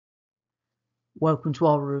Welcome to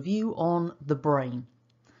our review on the brain.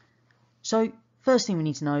 So first thing we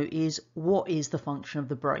need to know is what is the function of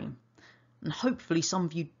the brain? And hopefully some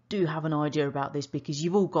of you do have an idea about this because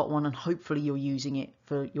you've all got one and hopefully you're using it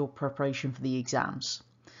for your preparation for the exams.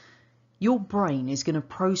 Your brain is going to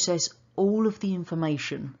process all of the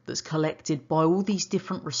information that's collected by all these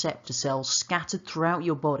different receptor cells scattered throughout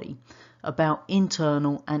your body about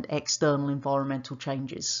internal and external environmental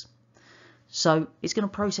changes. So it's going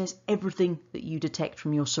to process everything that you detect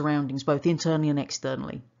from your surroundings, both internally and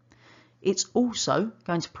externally. It's also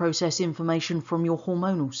going to process information from your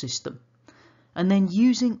hormonal system. And then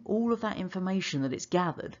using all of that information that it's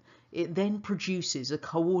gathered, it then produces a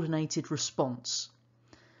coordinated response.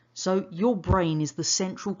 So your brain is the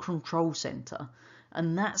central control center,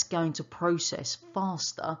 and that's going to process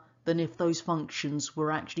faster than if those functions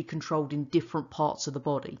were actually controlled in different parts of the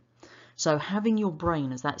body. So having your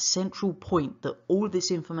brain as that central point that all of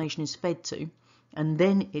this information is fed to, and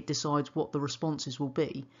then it decides what the responses will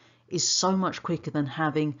be, is so much quicker than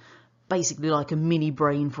having basically like a mini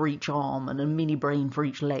brain for each arm and a mini brain for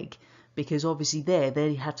each leg, because obviously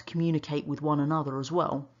they have to communicate with one another as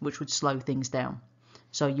well, which would slow things down.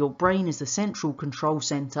 So your brain is the central control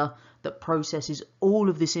center that processes all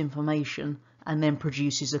of this information and then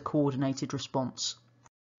produces a coordinated response.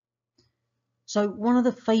 So one of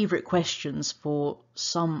the favourite questions for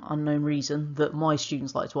some unknown reason that my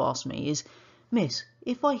students like to ask me is, Miss,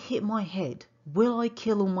 if I hit my head, will I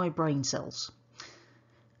kill all my brain cells?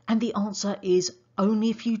 And the answer is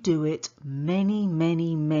only if you do it many,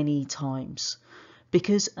 many, many times.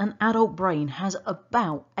 Because an adult brain has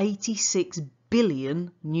about 86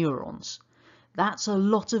 billion neurons. That's a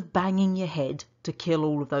lot of banging your head to kill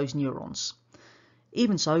all of those neurons.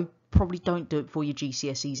 Even so, probably don't do it for your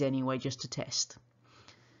GCSEs anyway, just to test.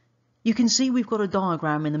 You can see we've got a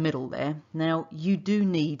diagram in the middle there. Now you do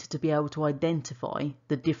need to be able to identify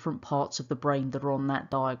the different parts of the brain that are on that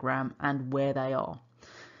diagram and where they are.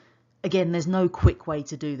 Again, there's no quick way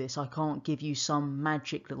to do this. I can't give you some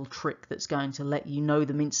magic little trick that's going to let you know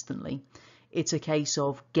them instantly. It's a case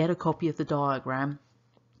of get a copy of the diagram,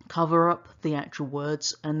 cover up the actual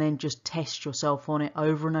words, and then just test yourself on it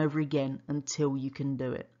over and over again until you can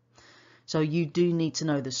do it. So you do need to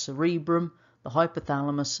know the cerebrum, the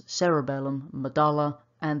hypothalamus, cerebellum, medulla,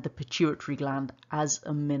 and the pituitary gland as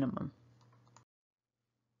a minimum.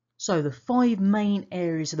 So the 5 main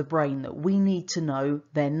areas of the brain that we need to know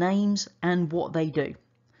their names and what they do.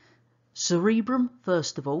 Cerebrum,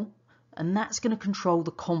 first of all, and that's going to control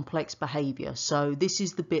the complex behaviour. So this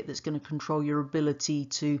is the bit that's going to control your ability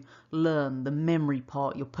to learn, the memory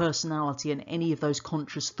part, your personality, and any of those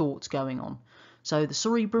conscious thoughts going on. So the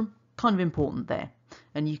cerebrum, kind of important there,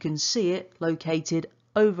 and you can see it located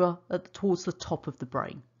over towards the top of the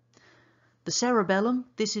brain. The cerebellum,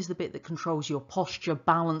 this is the bit that controls your posture,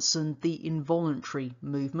 balance, and the involuntary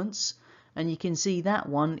movements, and you can see that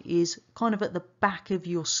one is kind of at the back of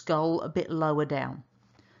your skull, a bit lower down.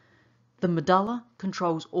 The medulla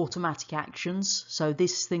controls automatic actions, so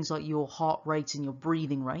this is things like your heart rate and your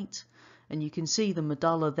breathing rate. And you can see the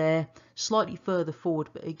medulla there slightly further forward,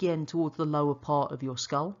 but again towards the lower part of your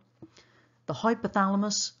skull. The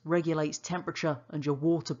hypothalamus regulates temperature and your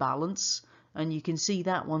water balance, and you can see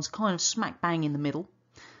that one's kind of smack bang in the middle.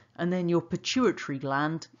 And then your pituitary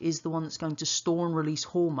gland is the one that's going to store and release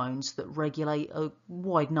hormones that regulate a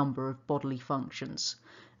wide number of bodily functions.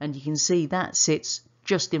 And you can see that sits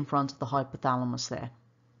just in front of the hypothalamus there.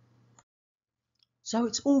 So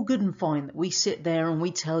it's all good and fine that we sit there and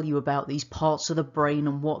we tell you about these parts of the brain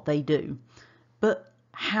and what they do. But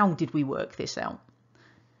how did we work this out?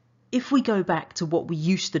 If we go back to what we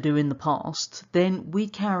used to do in the past, then we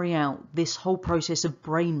carry out this whole process of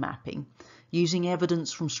brain mapping using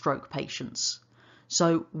evidence from stroke patients.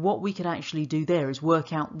 So what we could actually do there is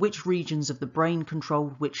work out which regions of the brain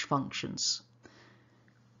controlled which functions.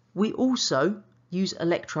 We also use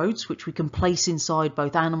electrodes which we can place inside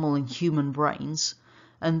both animal and human brains,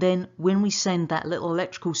 and then when we send that little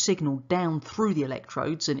electrical signal down through the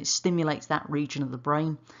electrodes and it stimulates that region of the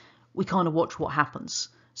brain, we kind of watch what happens.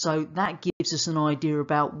 So that gives us an idea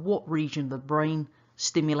about what region of the brain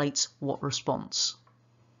stimulates what response.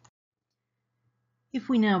 If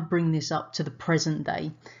we now bring this up to the present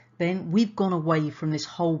day, then we've gone away from this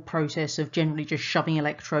whole process of generally just shoving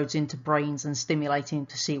electrodes into brains and stimulating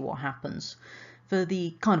to see what happens, for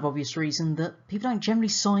the kind of obvious reason that people don't generally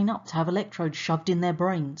sign up to have electrodes shoved in their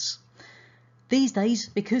brains. These days,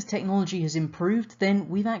 because technology has improved, then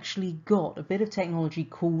we've actually got a bit of technology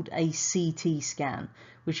called a CT scan,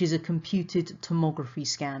 which is a computed tomography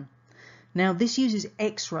scan. Now this uses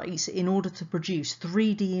X-rays in order to produce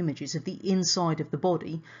 3D images of the inside of the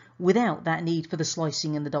body without that need for the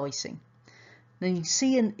slicing and the dicing. Now you can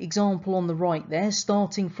see an example on the right there,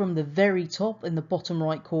 starting from the very top in the bottom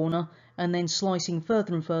right corner and then slicing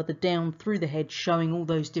further and further down through the head, showing all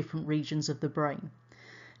those different regions of the brain.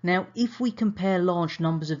 Now if we compare large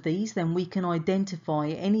numbers of these, then we can identify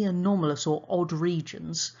any anomalous or odd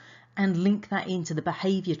regions and link that into the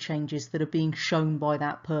behaviour changes that are being shown by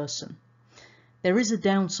that person. There is a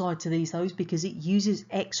downside to these though, because it uses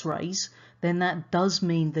X-rays, then that does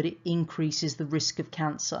mean that it increases the risk of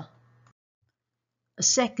cancer. A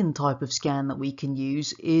second type of scan that we can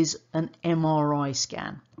use is an MRI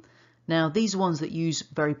scan. Now these are ones that use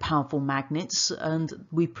very powerful magnets, and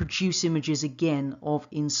we produce images again of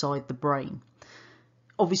inside the brain.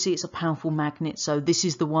 Obviously it's a powerful magnet, so this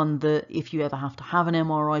is the one that if you ever have to have an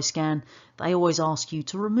MRI scan, they always ask you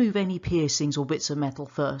to remove any piercings or bits of metal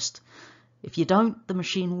first. If you don't, the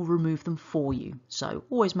machine will remove them for you, so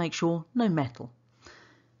always make sure no metal.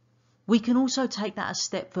 We can also take that a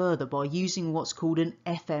step further by using what's called an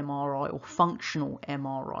fMRI or functional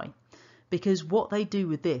MRI, because what they do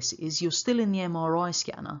with this is you're still in the MRI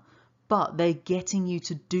scanner, but they're getting you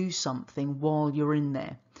to do something while you're in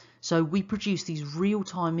there. So we produce these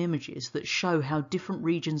real-time images that show how different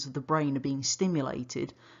regions of the brain are being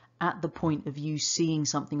stimulated at the point of you seeing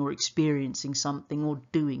something or experiencing something or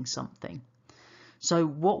doing something. So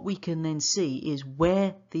what we can then see is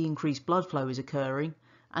where the increased blood flow is occurring,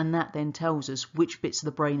 and that then tells us which bits of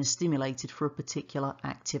the brain are stimulated for a particular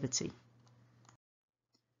activity.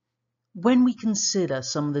 When we consider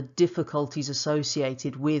some of the difficulties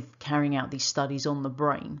associated with carrying out these studies on the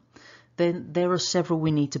brain, then there are several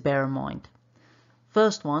we need to bear in mind.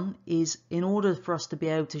 First one is, in order for us to be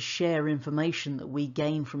able to share information that we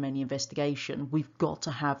gain from any investigation, we've got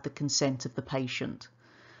to have the consent of the patient.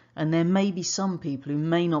 And there may be some people who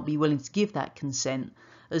may not be willing to give that consent,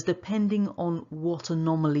 as depending on what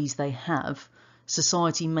anomalies they have,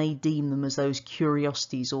 society may deem them as those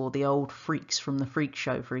curiosities or the old freaks from the freak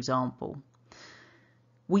show, for example.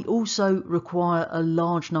 We also require a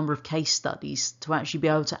large number of case studies to actually be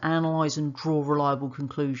able to analyse and draw reliable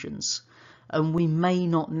conclusions. And we may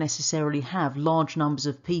not necessarily have large numbers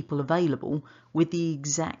of people available with the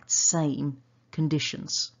exact same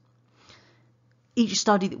conditions. Each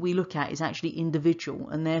study that we look at is actually individual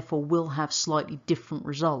and therefore will have slightly different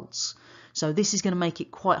results. So this is going to make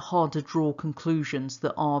it quite hard to draw conclusions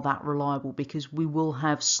that are that reliable, because we will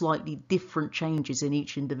have slightly different changes in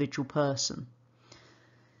each individual person.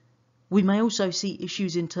 We may also see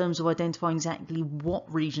issues in terms of identifying exactly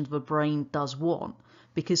what region of the brain does what,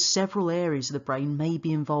 because several areas of the brain may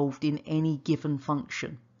be involved in any given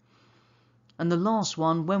function. And the last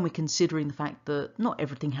one, when we're considering the fact that not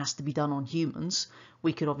everything has to be done on humans,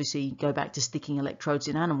 we could obviously go back to sticking electrodes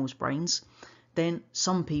in animals' brains, then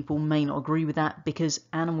some people may not agree with that, because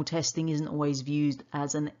animal testing isn't always viewed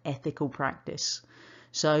as an ethical practice.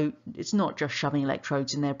 So it's not just shoving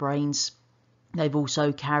electrodes in their brains. They've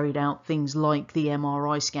also carried out things like the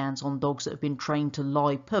MRI scans on dogs that have been trained to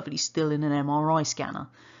lie perfectly still in an MRI scanner.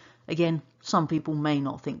 Again, some people may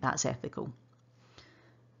not think that's ethical.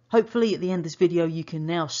 Hopefully at the end of this video you can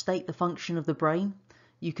now state the function of the brain,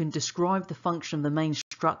 you can describe the function of the main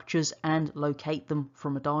structures and locate them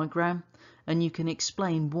from a diagram, and you can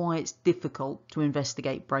explain why it's difficult to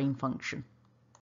investigate brain function.